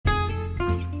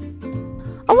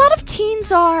A lot of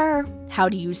teens are,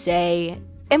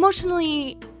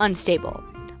 emotionally unstable.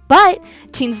 But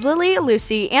teens Lily,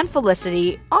 Lucy, and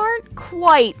Felicity aren't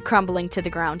quite crumbling to the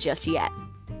ground just yet.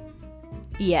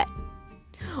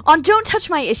 On Don't Touch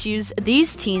My Issues,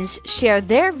 these teens share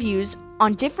their views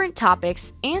on different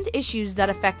topics and issues that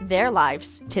affect their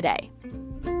lives today.